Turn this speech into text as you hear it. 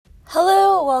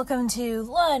welcome to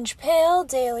Lunch Pail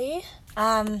Daily.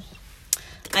 I'm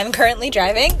currently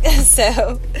driving,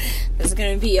 so this is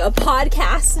going to be a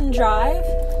podcast and drive.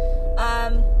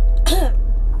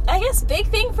 I guess big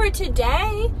thing for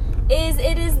today is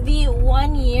it is the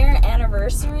 1 year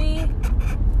anniversary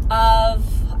of,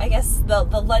 I guess, the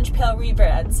Lunch Pail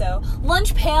rebrand. So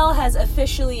Lunch Pail has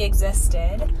officially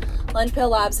existed. Lunch Pail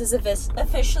Labs has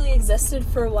officially existed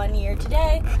for 1 year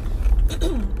today.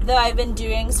 Though I've been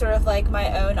doing sort of like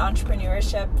my own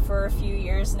entrepreneurship for a few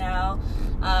years now.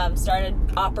 Started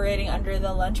operating under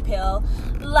the Lunch Pail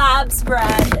Labs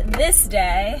brand this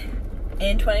day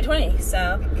in 2020.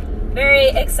 So very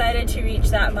excited to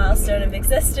reach that milestone of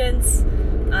existence.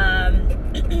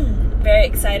 Very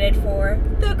excited for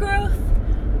the growth.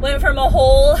 Went from a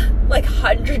whole like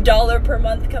 $100 per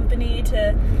month company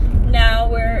to now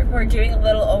we're doing a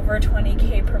little over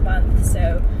 $20K per month.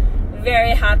 So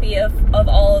very happy of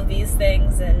all of these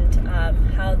things and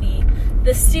how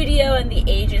the studio and the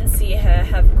agency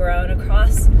have grown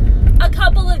across a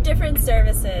couple of different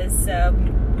services. So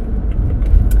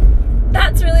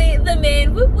that's really the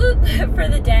main whoop whoop for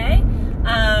the day.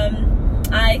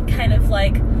 I kind of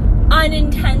like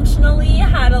unintentionally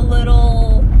had a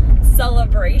little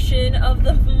celebration of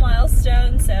the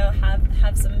milestone, so have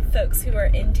some folks who are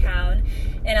in town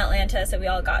in Atlanta, so we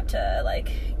all got to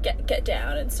like get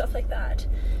down and stuff like that,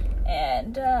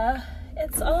 and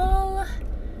it's all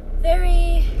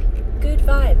very good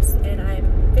vibes, and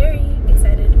I'm very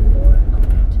excited for all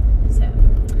that. So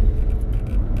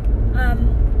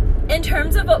in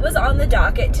terms of what was on the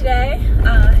docket today,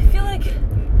 I feel like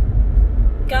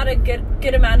got a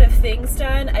good amount of things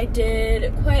done. I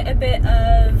did quite a bit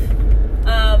of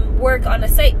work on a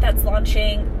site that's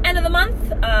launching end of the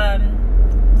month.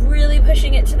 Really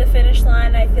pushing it to the finish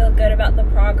line. I feel good about the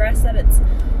progress that it's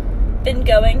been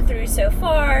going through so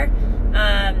far.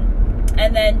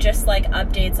 And then just like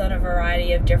updates on a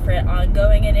variety of different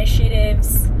ongoing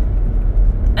initiatives,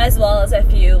 as well as a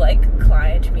few like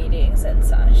client meetings and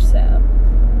such. So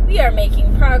we are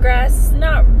making progress.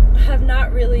 Have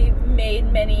not really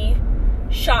made many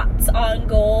shots on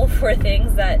goal for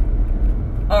things that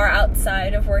are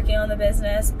outside of working on the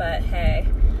business, but hey,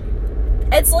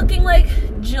 it's looking like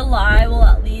July will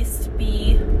at least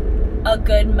be a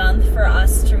good month for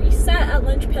us to reset at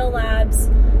Lunch Pail Labs.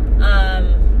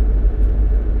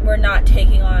 We're not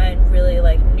taking on really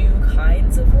like new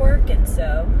kinds of work, and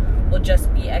so we'll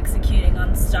just be executing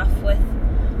on stuff with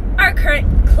our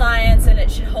current clients, and it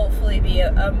should hopefully be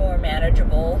a more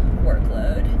manageable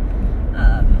workload.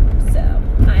 So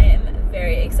I am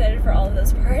very excited for all of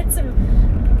those parts,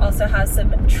 and also have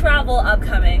some travel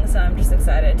upcoming, so I'm just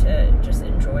excited to just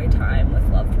enjoy time with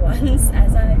loved ones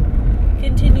as I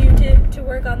continue to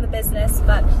work on the business.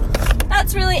 But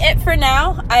that's really it for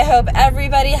now. I hope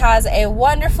everybody has a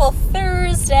wonderful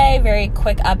Thursday. Very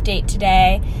quick update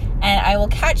today, and I will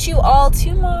catch you all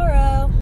tomorrow.